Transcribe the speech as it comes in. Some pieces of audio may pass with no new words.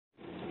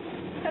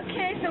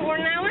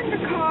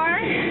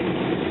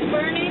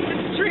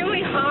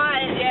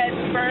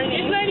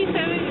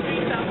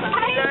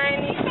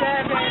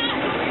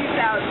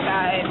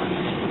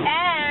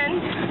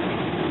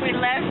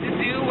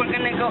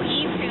go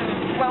eat to,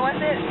 what was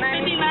it? 59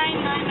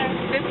 Diner.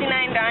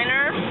 59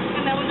 Diner.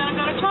 And then we're gonna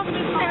go to Chocolate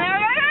Bar. And then we're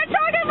gonna go to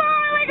Chocolate Bar.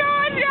 Oh my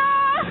God,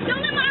 yeah.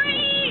 Don't let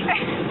Marie.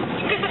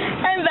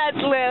 And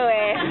that's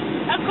Lily.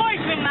 Of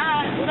course we're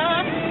not.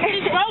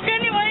 She's broke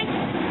anyway.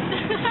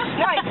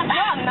 No,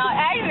 I'm not.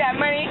 I give that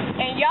money,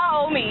 and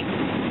y'all owe me.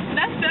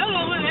 That's them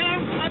over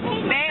there.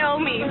 They owe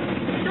me.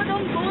 And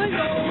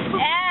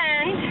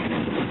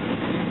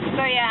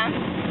so yeah,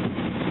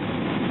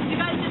 You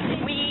guys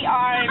just we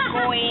are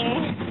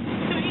going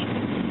to eat.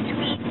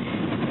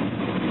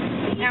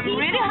 I'm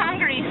really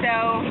hungry, so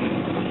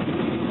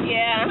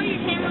yeah. Put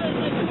your camera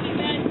like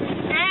that.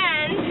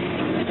 And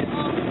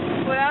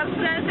what else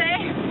did I say?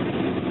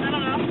 I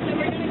don't know. So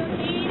we're gonna go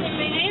eat and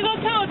then you go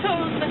to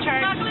the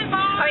church. Chocolate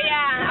Bar. Oh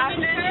yeah,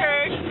 after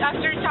church,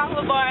 after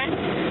Chocolate Bar,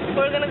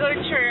 we're gonna go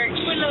to church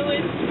With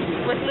Louis.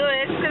 with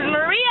Louis, because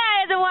Maria